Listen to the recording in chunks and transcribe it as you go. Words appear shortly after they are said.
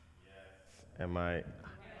Am I?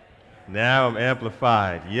 Now I'm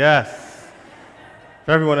amplified. Yes.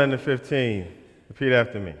 For everyone under 15, repeat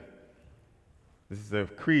after me. This is a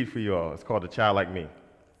creed for you all. It's called A Child Like Me.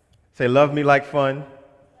 Say, love me like fun.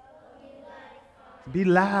 Be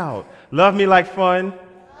loud. Love me like fun.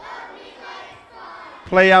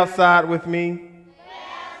 Play outside with me.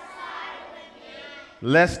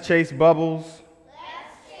 Let's chase bubbles.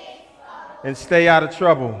 And stay out of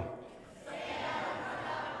trouble.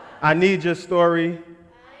 I need your story.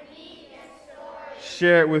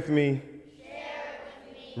 Share it with me.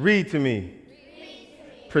 Read to me.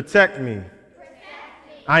 Protect me.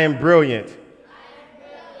 I am brilliant.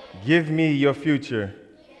 Give me your future.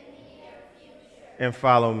 And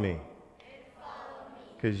follow me.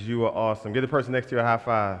 Because you are awesome. Give the person next to you a high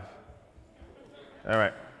five. All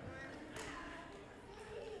right.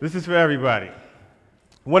 This is for everybody.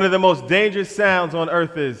 One of the most dangerous sounds on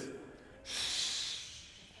earth is shh.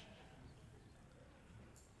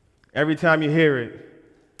 Every time you hear it,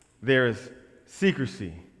 there is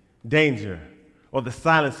secrecy, danger, or the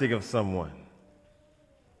silencing of someone.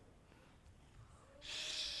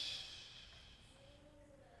 Shh.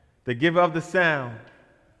 The giver of the sound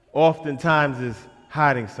oftentimes is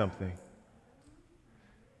hiding something.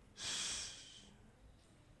 Shh.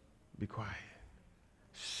 Be quiet.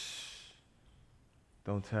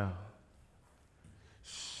 Don't tell.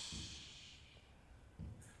 Shh.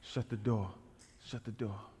 Shut the door. Shut the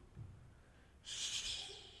door. Shh.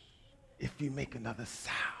 If you make another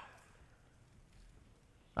sound.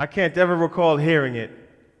 I can't ever recall hearing it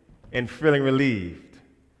and feeling relieved.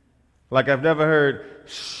 Like I've never heard,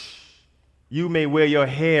 shh, you may wear your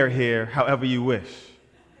hair here however you wish.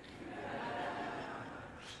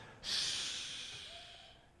 Shh.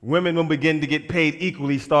 Women will begin to get paid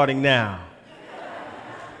equally starting now.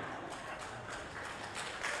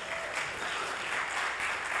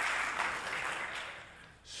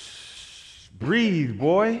 Breathe,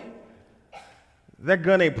 boy. That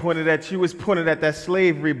gun ain't pointed at you, it's pointed at that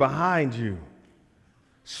slavery behind you.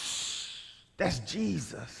 Shh. That's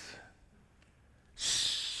Jesus.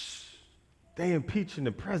 Shh. They impeaching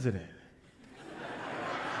the president.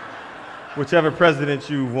 Whichever president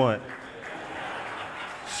you want.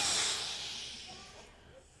 Shh.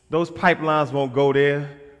 Those pipelines won't go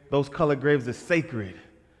there. Those colored graves are sacred.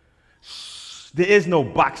 Shh. There is no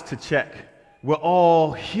box to check. We're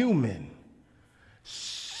all human.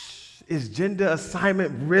 Is gender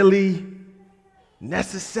assignment really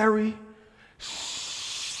necessary?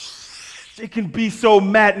 It can be so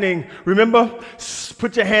maddening. Remember?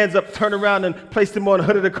 Put your hands up, turn around, and place them on the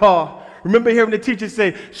hood of the car. Remember hearing the teacher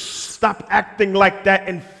say, stop acting like that,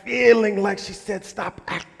 and feeling like she said, stop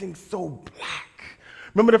acting so black.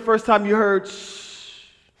 Remember the first time you heard, shh?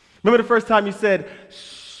 Remember the first time you said,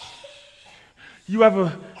 shh? You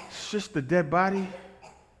ever shush the dead body?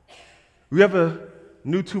 You ever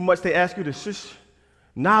knew too much, they ask you to shush?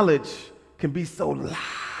 Knowledge can be so loud.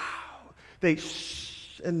 They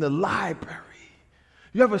shh in the library.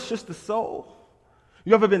 You ever shush the soul?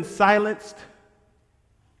 You ever been silenced,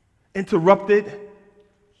 interrupted,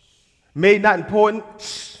 made not important,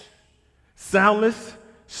 shh, soundless,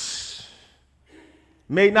 shh,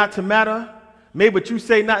 made not to matter, made what you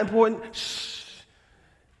say not important, shh.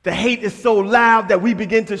 The hate is so loud that we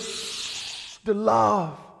begin to shh the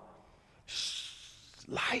love.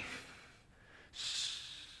 Life,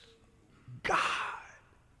 God,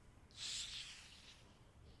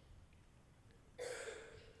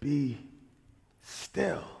 be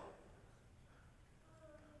still,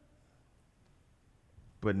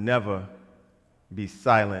 but never be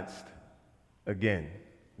silenced again.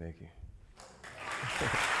 Thank you.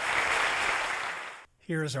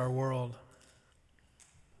 Here is our world.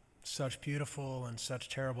 Such beautiful and such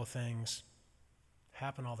terrible things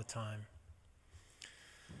happen all the time.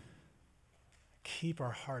 Keep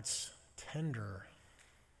our hearts tender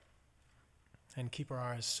and keep our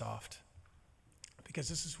eyes soft, because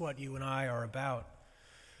this is what you and I are about.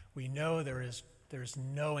 We know there is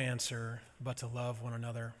no answer but to love one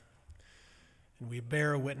another, and we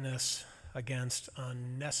bear witness against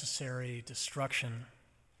unnecessary destruction,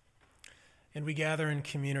 and we gather in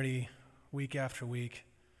community week after week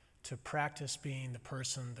to practice being the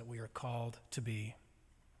person that we are called to be.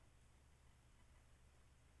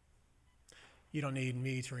 You don't need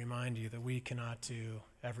me to remind you that we cannot do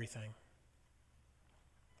everything.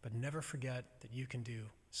 But never forget that you can do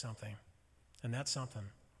something. And that something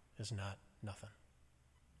is not nothing.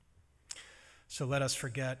 So let us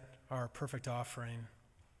forget our perfect offering.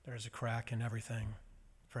 There is a crack in everything.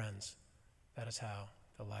 Friends, that is how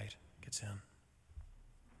the light gets in.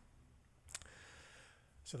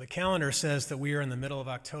 So the calendar says that we are in the middle of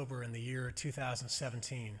October in the year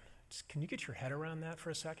 2017. Can you get your head around that for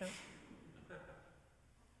a second?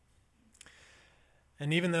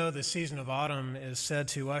 And even though the season of autumn is said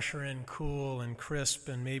to usher in cool and crisp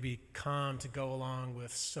and maybe calm to go along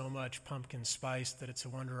with so much pumpkin spice that it's a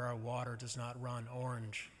wonder our water does not run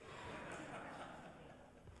orange.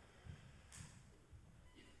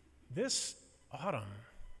 This autumn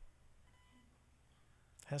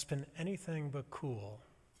has been anything but cool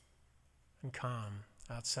and calm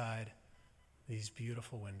outside these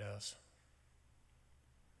beautiful windows.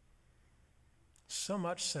 So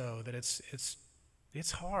much so that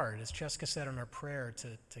it's hard, as Jessica said in our prayer,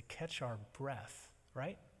 to catch our breath,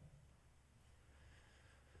 right?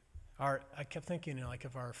 I kept thinking, like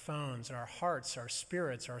of our phones, our hearts, our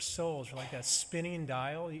spirits, our souls are like that spinning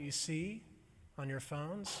dial that you see on your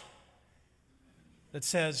phones that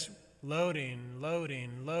says loading,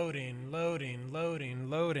 loading, loading, loading, loading,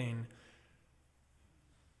 loading.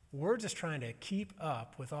 We're just trying to keep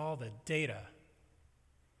up with all the data,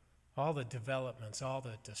 all the developments, all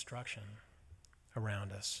the destruction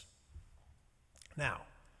around us. Now,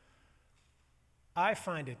 I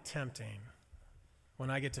find it tempting when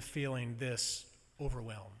I get to feeling this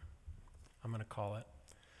overwhelm, I'm going to call it,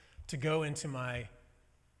 to go into my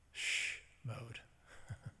shh mode.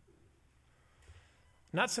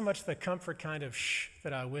 Not so much the comfort kind of shh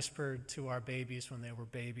that I whispered to our babies when they were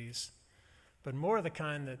babies, but more the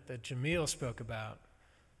kind that Jamil spoke about,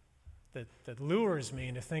 that lures me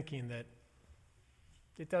into thinking that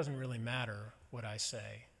it doesn't really matter what I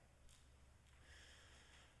say.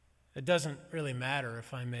 It doesn't really matter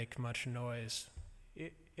if I make much noise.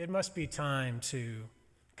 It must be time to,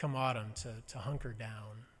 come autumn, to hunker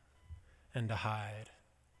down and to hide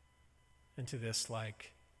into this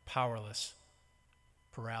like powerless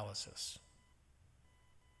paralysis.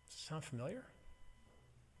 Does it sound familiar?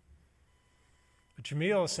 But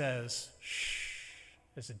Jamil says, shh,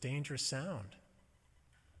 is a dangerous sound,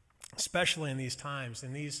 especially in these times.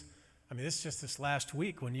 This is just this last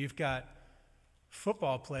week when you've got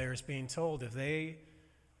football players being told if they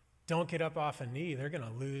don't get up off a knee, they're going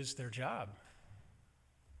to lose their job.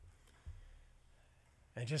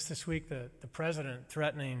 And just this week, the president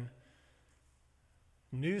threatening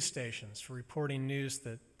news stations for reporting news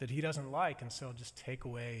that he doesn't like, and so he'll just take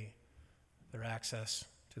away their access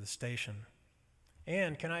to the station.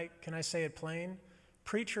 And can I say it plain?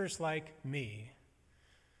 Preachers like me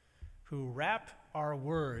who wrap our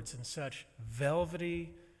words in such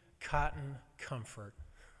velvety cotton comfort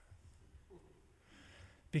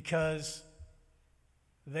because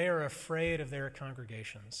they are afraid of their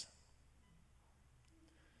congregations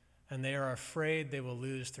and they are afraid they will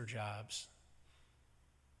lose their jobs.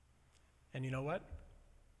 And you know what?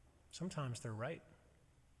 Sometimes they're right.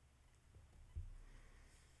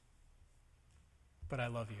 But I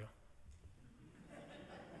love you.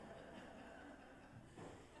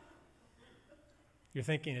 You're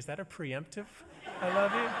thinking, is that a preemptive I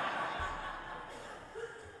love you?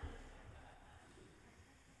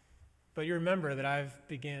 But you remember that I've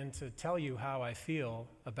begun to tell you how I feel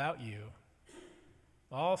about you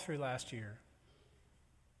all through last year.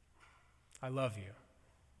 I love you.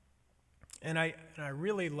 And I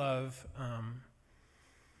really love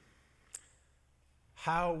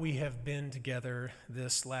how we have been together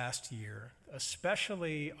this last year,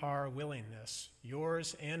 especially our willingness,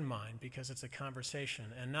 yours and mine, because it's a conversation,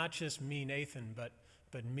 and not just me, Nathan,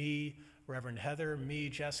 but me, Reverend Heather, me,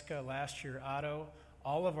 Jessica, last year, Otto,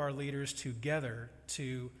 all of our leaders together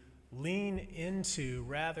to lean into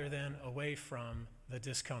rather than away from the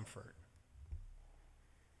discomfort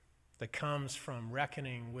that comes from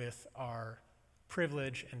reckoning with our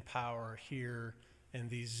privilege and power here in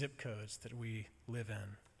these zip codes that we live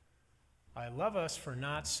in. I love us for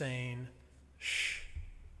not saying shh,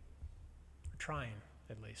 or trying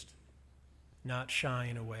at least, not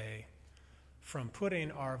shying away from putting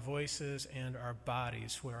our voices and our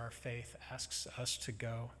bodies where our faith asks us to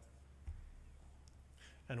go.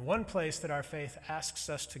 And one place that our faith asks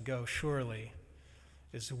us to go, surely,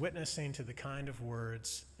 is witnessing to the kind of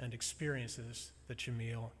words and experiences that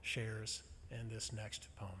Jamil shares in this next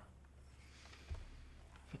poem.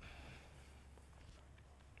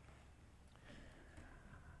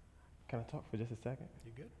 Can I talk for just a second?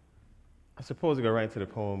 You good? I suppose to go right into the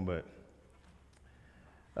poem, but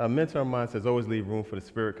a mentor of mine says always leave room for the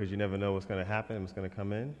Spirit because you never know what's going to happen, what's going to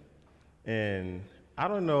come in. And I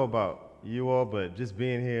don't know about you all, but just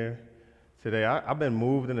being here today, I've been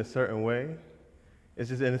moved in a certain way. And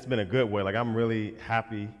it's been a good way. Like, I'm really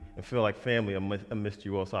happy and feel like family amidst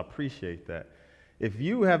you all, so I appreciate that. If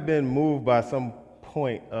you have been moved by some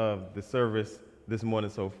point of the service this morning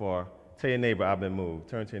so far. Tell your neighbor, I've been moved.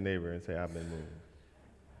 Turn to your neighbor and say, I've been moved.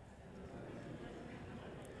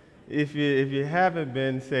 If you haven't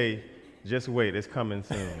been, say, just wait, it's coming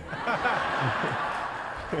soon.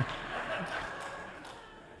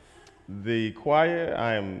 The choir,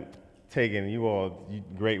 I am taking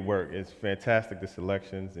great work. It's fantastic, the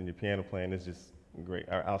selections, and your piano playing is just great.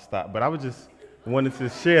 I'll stop. But I was just wanted to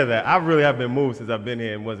share that. I really have been moved since I've been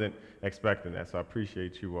here and wasn't expecting that, so I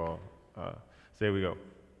appreciate you all. So here we go.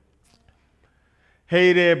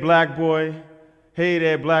 Hey there, black boy. Hey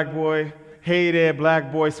there, black boy. Hey there,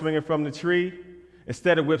 black boy swinging from the tree.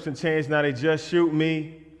 Instead of whips and chains, now they just shoot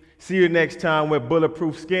me. See you next time with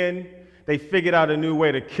bulletproof skin. They figured out a new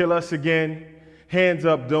way to kill us again. Hands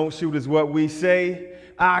up, don't shoot is what we say.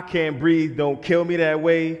 I can't breathe, don't kill me that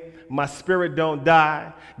way. My spirit don't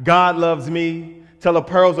die. God loves me. Tell the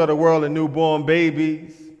pearls of the world and newborn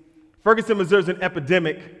babies. Ferguson, Missouri is an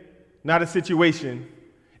epidemic, not a situation.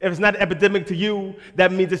 If it's not an epidemic to you,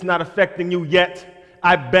 that means it's not affecting you yet.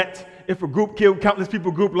 I bet if a group killed countless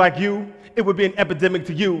people group like you, it would be an epidemic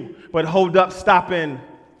to you. But hold up, stop and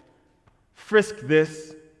frisk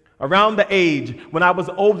this. Around the age when I was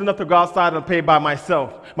old enough to go outside and play by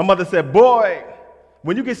myself, my mother said, boy,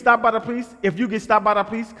 when you get stopped by the police, if you get stopped by the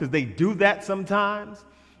police, because they do that sometimes,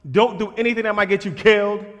 don't do anything that might get you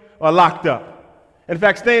killed or locked up. In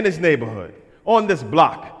fact, stay in this neighborhood, on this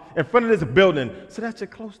block, in front of this building, so that you're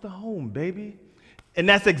close to home, baby. And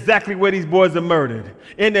that's exactly where these boys are murdered,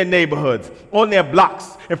 in their neighborhoods, on their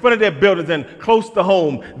blocks, in front of their buildings, and close to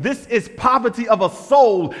home. This is poverty of a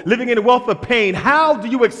soul living in a wealth of pain. How do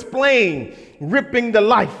you explain ripping the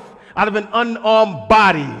life out of an unarmed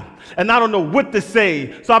body? And I don't know what to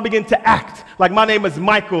say, so I begin to act like my name is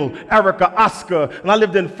Michael, Erica, Oscar, and I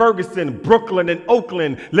lived in Ferguson, Brooklyn, and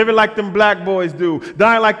Oakland, living like them black boys do,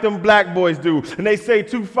 dying like them black boys do. And they say,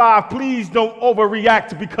 2-5, please don't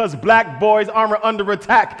overreact because black boys are under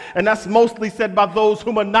attack. And that's mostly said by those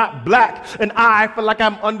whom are not black. And I feel like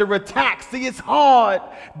I'm under attack. See, it's hard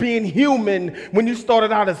being human when you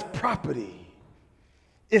started out as property.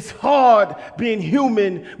 It's hard being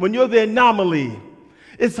human when you're the anomaly.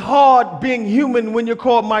 It's hard being human when you're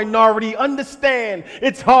called minority. Understand,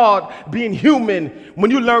 it's hard being human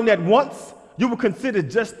when you learn that once you were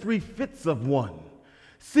considered just 3/5 of one.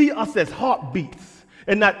 See us as heartbeats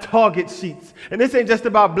and not target sheets. And this ain't just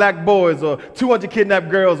about black boys or 200 kidnapped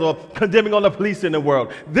girls or condemning all the police in the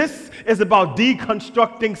world. This is about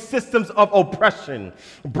deconstructing systems of oppression,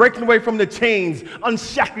 breaking away from the chains,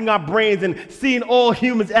 unshackling our brains, and seeing all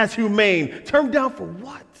humans as humane. Turned down for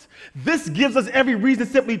what? This gives us every reason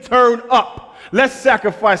to simply turn up. Let's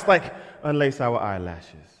sacrifice, like unlace our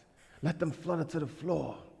eyelashes. Let them flutter to the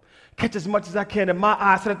floor. Catch as much as I can in my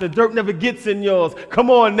eyes so that the dirt never gets in yours. Come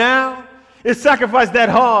on now. Is sacrifice that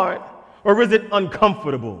hard, or is it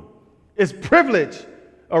uncomfortable? Is privilege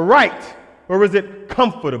a right, or is it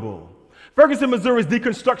comfortable? Ferguson, Missouri's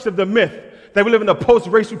deconstruction of the myth that we live in a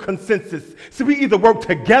post-racial consensus. So we either work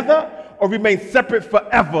together or remain separate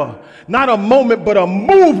forever. Not a moment, but a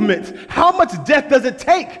movement. How much death does it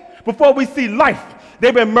take before we see life?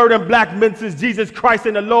 They've been murdering black men since Jesus Christ,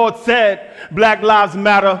 and the Lord said, Black lives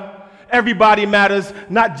matter. Everybody matters,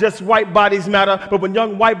 not just white bodies matter, but when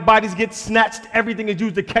young white bodies get snatched, everything is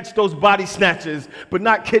used to catch those body snatchers, but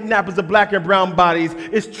not kidnappers of black and brown bodies.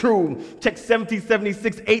 It's true. Check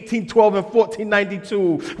 1776, 1812, and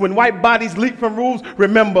 1492. When white bodies leap from rules,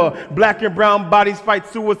 remember, black and brown bodies fight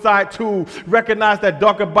suicide too. Recognize that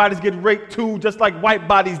darker bodies get raped too, just like white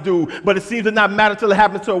bodies do. But it seems to not matter till it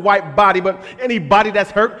happens to a white body. But any body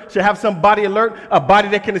that's hurt should have somebody alert, a body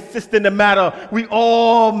that can assist in the matter. We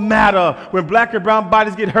all matter. When black and brown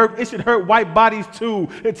bodies get hurt, it should hurt white bodies too,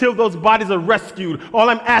 until those bodies are rescued. All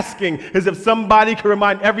I'm asking is if somebody can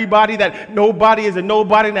remind everybody that nobody is a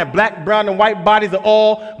nobody, and that black, brown, and white bodies are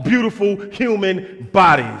all beautiful human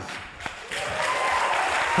bodies.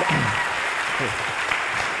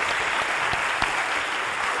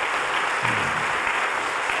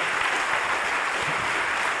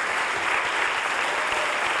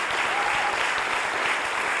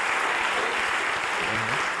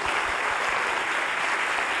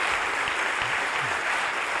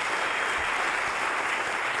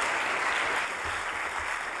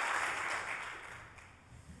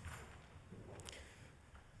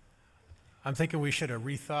 I'm thinking we should have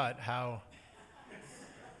rethought how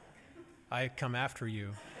I come after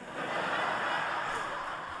you.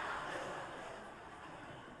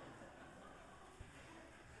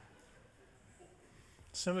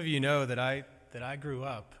 Some of you know that I grew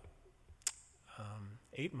up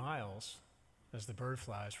 8 miles as the bird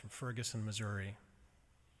flies from Ferguson, Missouri.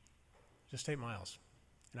 Just 8 miles.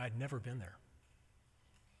 And I'd never been there.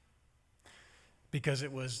 because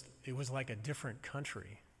it was like a different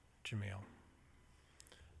country, Jamil.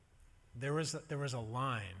 There was a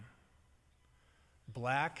line,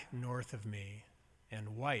 black north of me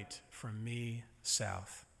and white from me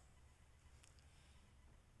south.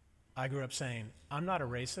 I grew up saying, I'm not a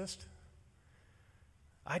racist.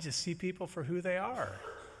 I just see people for who they are,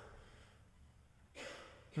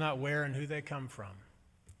 not where and who they come from.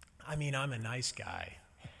 I mean, I'm a nice guy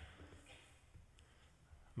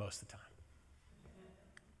most of the time,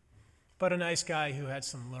 but a nice guy who had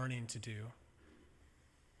some learning to do,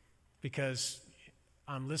 because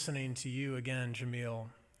I'm listening to you again, Jamil,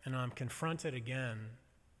 and I'm confronted again.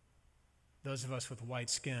 Those of us with white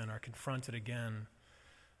skin are confronted again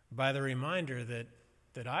by the reminder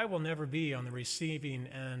that I will never be on the receiving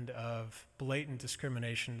end of blatant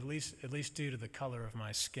discrimination, at least due to the color of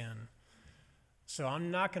my skin. So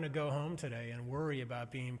I'm not going to go home today and worry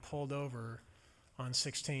about being pulled over on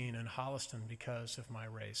 16 in Holliston because of my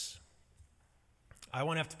race. I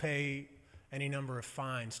won't have to pay any number of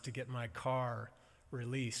fines to get my car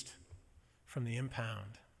released from the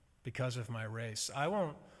impound because of my race. I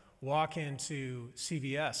won't walk into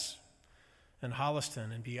CVS in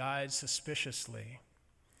Holliston and be eyed suspiciously.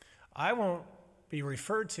 I won't be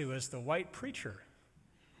referred to as the white preacher.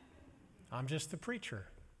 I'm just the preacher.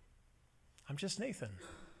 I'm just Nathan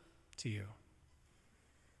to you.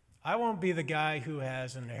 I won't be the guy who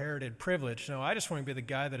has inherited privilege. No, I just want to be the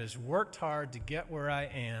guy that has worked hard to get where I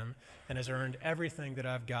am and has earned everything that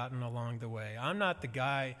I've gotten along the way. I'm not the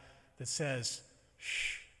guy that says,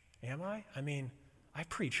 shh, am I? I mean, I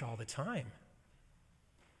preach all the time.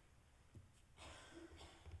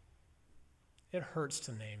 It hurts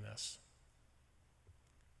to name this,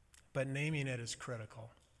 but naming it is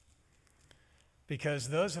critical. Because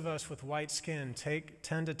those of us with white skin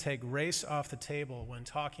tend to take race off the table when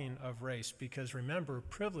talking of race. Because remember,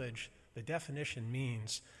 privilege, the definition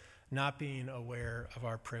means not being aware of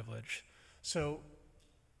our privilege. So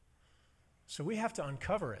we have to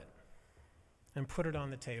uncover it and put it on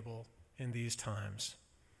the table in these times.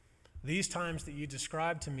 These times that you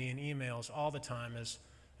describe to me in emails all the time as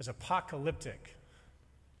apocalyptic,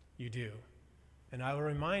 you do. And I will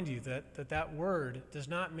remind you that word does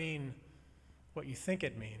not mean what you think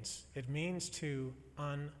it means. It means to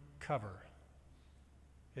uncover.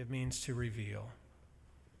 It means to reveal.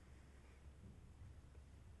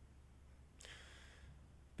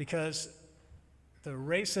 Because the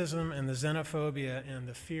racism and the xenophobia and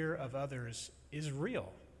the fear of others is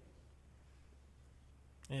real.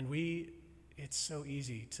 And it's so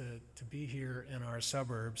easy to be here in our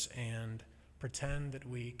suburbs and pretend that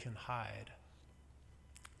we can hide,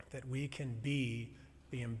 that we can be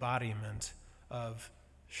the embodiment of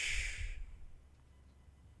shh.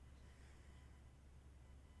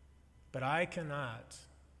 But I cannot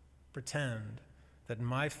pretend that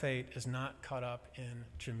my fate is not caught up in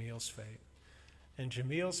Jamil's fate. And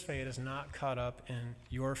Jamil's fate is not caught up in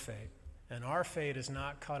your fate. And our fate is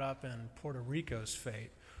not caught up in Puerto Rico's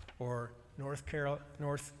fate, or North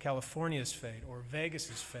California's fate, or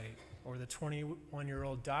Vegas's fate, or the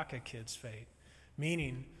 21-year-old DACA kid's fate.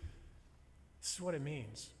 Meaning, this is what it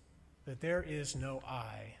means, that there is no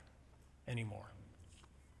I anymore.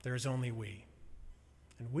 There is only we.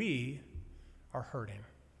 And we are hurting,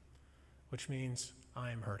 which means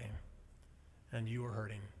I am hurting, and you are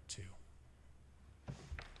hurting too.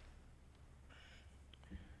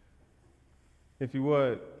 If you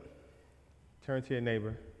would, turn to your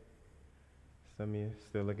neighbor. Some of you are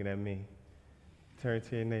still looking at me. Turn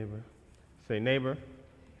to your neighbor. Say, neighbor,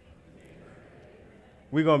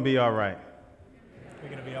 we're going to be all right. We're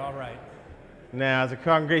going to be all right. Now, as a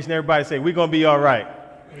congregation, everybody say, we're going to be all right.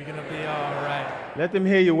 We're going to be all right. Let them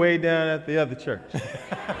hear you way down at the other church.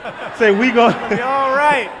 Say, we're going to be all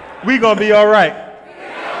right. We're going to be all right.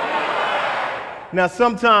 Now,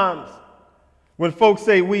 sometimes when folks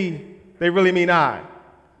say we, they really mean I.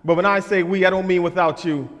 But when I say we, I don't mean without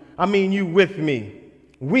you. I mean you with me.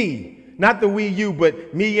 We, not the we, you,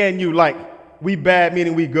 but me and you, like we bad,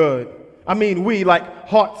 meaning we good. I mean we, like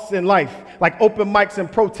hearts in life, like open mics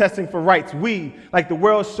and protesting for rights. We, like the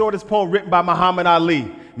world's shortest poem written by Muhammad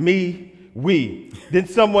Ali. Me, we. Then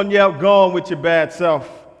someone yelled, gone with your bad self.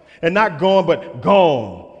 And not gone, but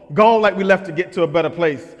gone. Gone like we left to get to a better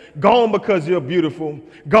place. Gone because you're beautiful.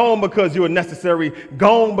 Gone because you're necessary.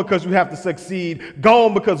 Gone because you have to succeed.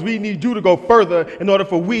 Gone because we need you to go further in order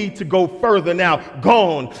for we to go further now.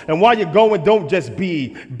 Gone. And while you're going, don't just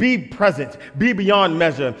be. Be present. Be beyond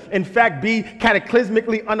measure. In fact, be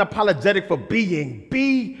cataclysmically unapologetic for being.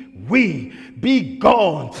 Be we, be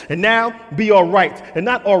gone. And now be all right. And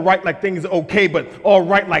not all right like things are okay, but all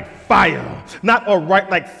right like fire. Not all right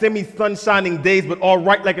like semi-sunshining days, but all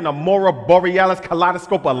right like an aurora borealis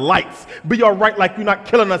kaleidoscope of lights. Be all right like you're not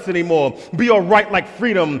killing us anymore. Be all right like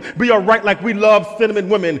freedom. Be all right like we love cinnamon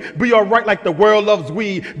women. Be all right like the world loves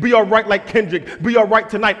we. Be all right like Kendrick. Be all right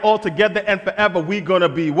tonight, all together and forever. We gonna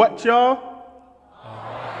be what, y'all?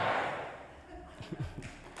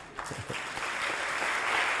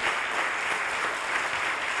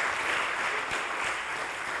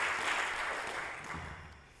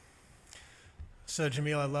 So,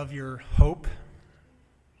 Jamil, I love your hope,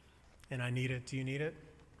 and I need it. Do you need it?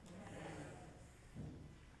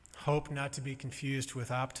 Hope not to be confused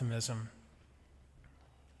with optimism.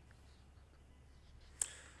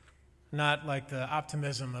 Not like the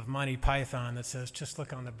optimism of Monty Python that says, just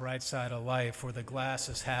look on the bright side of life, or the glass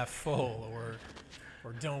is half full, or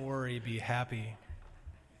don't worry, be happy.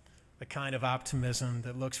 The kind of optimism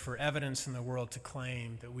that looks for evidence in the world to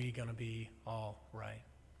claim that we're going to be all right.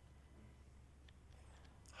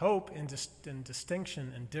 Hope in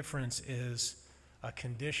distinction and difference is a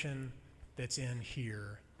condition that's in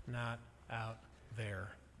here, not out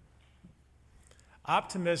there.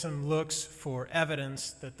 Optimism looks for evidence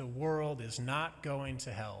that the world is not going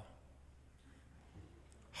to hell.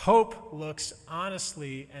 Hope looks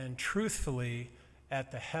honestly and truthfully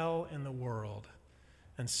at the hell in the world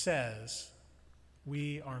and says,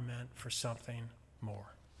 we are meant for something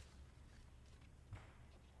more.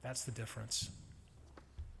 That's the difference.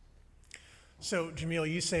 So, Jamil,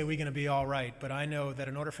 you say we're going to be all right, but I know that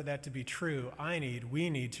in order for that to be true,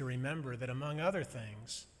 we need to remember that among other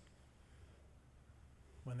things,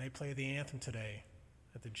 when they play the anthem today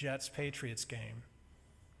at the Jets-Patriots game,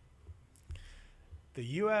 the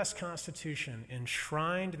U.S. Constitution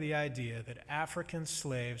enshrined the idea that African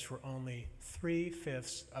slaves were only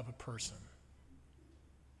 3/5 of a person.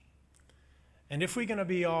 And if we're going to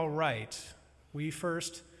be all right, we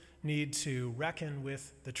first need to reckon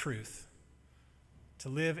with the truth, to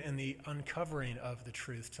live in the uncovering of the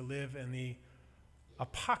truth, to live in the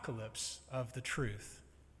apocalypse of the truth,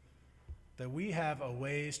 that we have a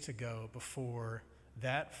ways to go before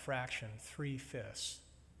that fraction, 3/5,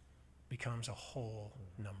 becomes a whole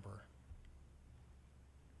number.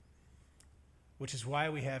 Which is why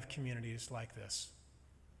we have communities like this.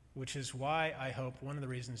 Which is why I hope one of the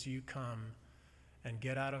reasons you come and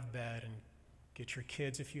get out of bed and get your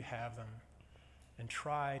kids if you have them and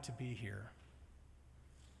try to be here.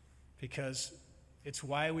 Because it's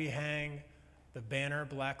why we hang the banner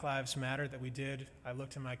Black Lives Matter that we did, I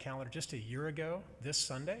looked in my calendar, just a year ago, this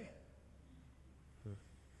Sunday,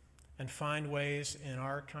 and find ways in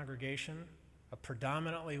our congregation, a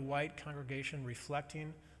predominantly white congregation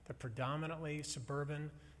reflecting the predominantly suburban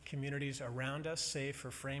communities around us, save for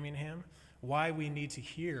Framingham, why we need to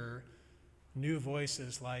hear new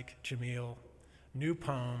voices like Jamil, new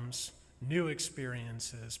poems, new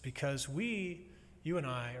experiences, because you and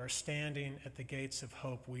I are standing at the gates of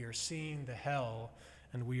hope. We are seeing the hell,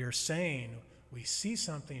 and we are saying we see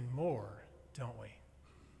something more, don't we?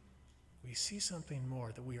 We see something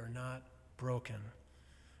more, that we are not broken.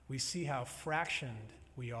 We see how fractioned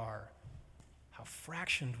we are,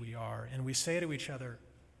 and we say to each other,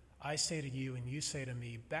 I say to you and you say to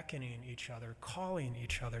me, beckoning each other, calling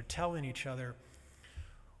each other, telling each other,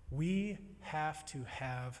 we have to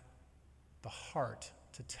have the heart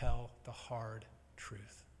to tell the hard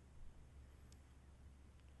truth.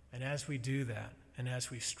 And as we do that, and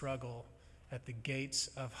as we struggle at the gates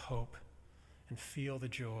of hope and feel the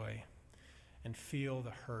joy and feel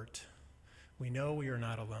the hurt, we know we are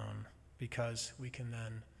not alone, because we can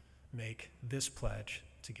then make this pledge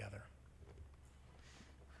together.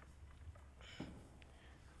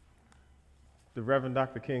 The Reverend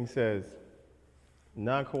Dr. King says,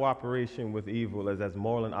 non-cooperation with evil is as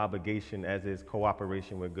moral an obligation as is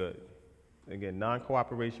cooperation with good. Again,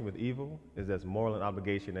 non-cooperation with evil is as moral an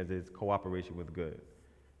obligation as is cooperation with good.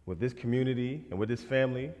 What this community and what this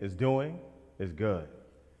family is doing is good.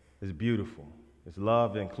 It's beautiful. It's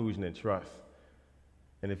love, inclusion, and trust.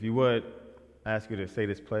 And if you would, I ask you to say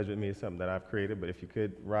this pledge with me. It's something that I've created, but if you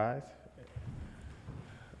could rise,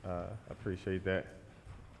 I appreciate that.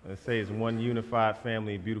 Let's say it's one unified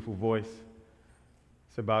family, beautiful voice.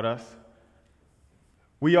 It's about us.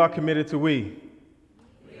 We are committed to we.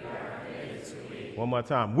 We are committed to we. One more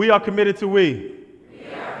time. We are committed to we.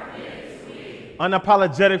 We are committed to we.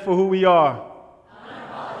 Unapologetic for who we are.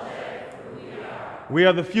 Unapologetic for who we are. We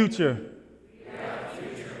are the future. We are the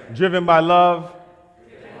future. Driven by love.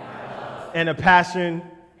 And a passion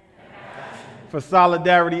for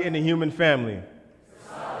solidarity in the human family.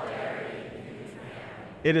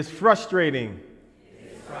 It is frustrating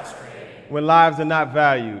when lives are not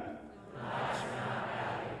valued.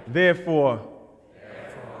 Therefore,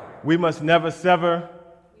 we must never sever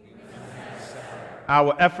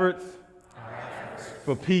our efforts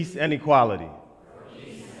for peace and equality.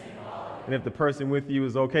 And if the person with you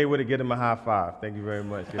is okay with it, give them a high five. Thank you very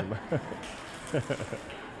much. Give them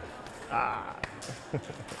a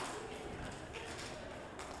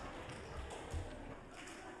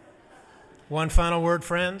One final word,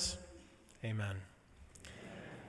 friends. Amen.